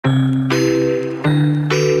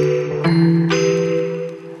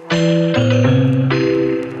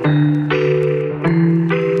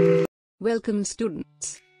Welcome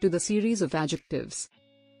students to the series of adjectives.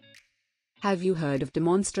 Have you heard of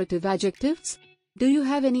demonstrative adjectives? Do you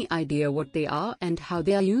have any idea what they are and how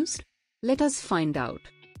they are used? Let us find out.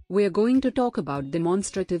 We are going to talk about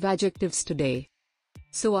demonstrative adjectives today.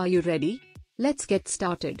 So are you ready? Let's get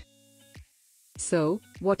started. So,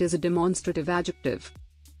 what is a demonstrative adjective?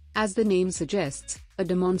 As the name suggests, a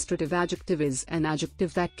demonstrative adjective is an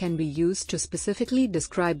adjective that can be used to specifically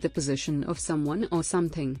describe the position of someone or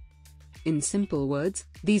something. In simple words,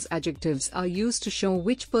 these adjectives are used to show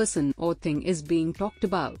which person or thing is being talked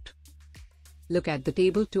about. Look at the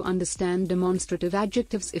table to understand demonstrative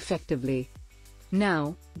adjectives effectively.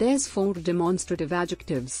 Now, there's 4 demonstrative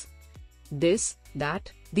adjectives. This,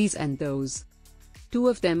 that, these and those. 2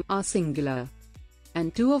 of them are singular.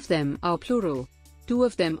 And 2 of them are plural. 2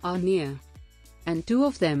 of them are near. And 2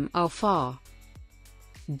 of them are far.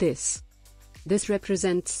 This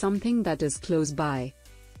represents something that is close by.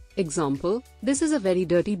 Example, this is a very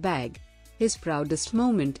dirty bag. His proudest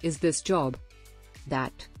moment is this job.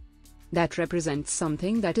 That represents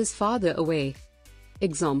something that is farther away.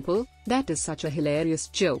 Example, that is such a hilarious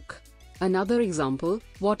joke. Another example,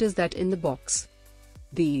 what is that in the box?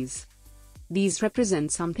 These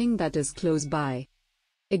represent something that is close by.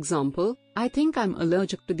 Example, I think I'm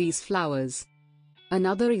allergic to these flowers.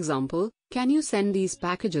 Another example, can you send these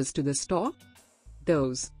packages to the store?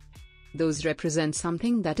 Those represent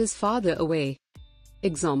something that is farther away.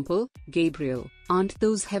 Example, Gabriel, aren't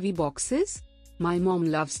those heavy boxes? My mom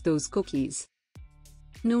loves those cookies.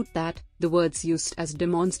 Note that the words used as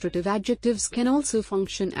demonstrative adjectives can also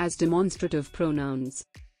function as demonstrative pronouns.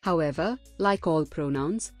 However, like all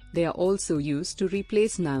pronouns, they are also used to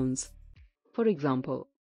replace nouns. For example,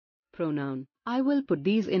 pronoun, I will put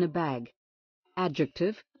these in a bag.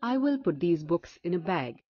 Adjective, I will put these books in a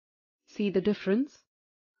bag. See the difference?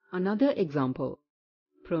 Another example.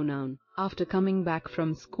 Pronoun, after coming back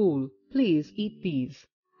from school, please eat these.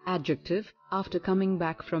 Adjective, after coming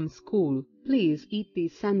back from school, please eat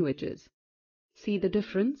these sandwiches. See the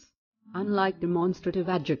difference? Unlike demonstrative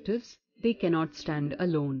adjectives, they cannot stand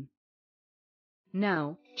alone.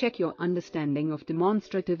 Now, check your understanding of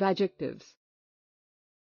demonstrative adjectives.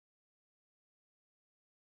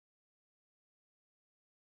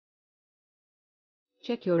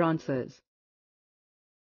 Check your answers.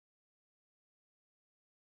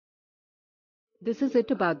 This is it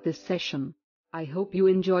about this session. I hope you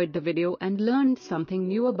enjoyed the video and learned something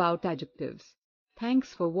new about adjectives.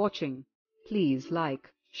 Thanks for watching. Please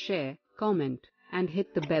like, share, comment, and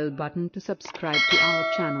hit the bell button to subscribe to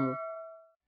our channel.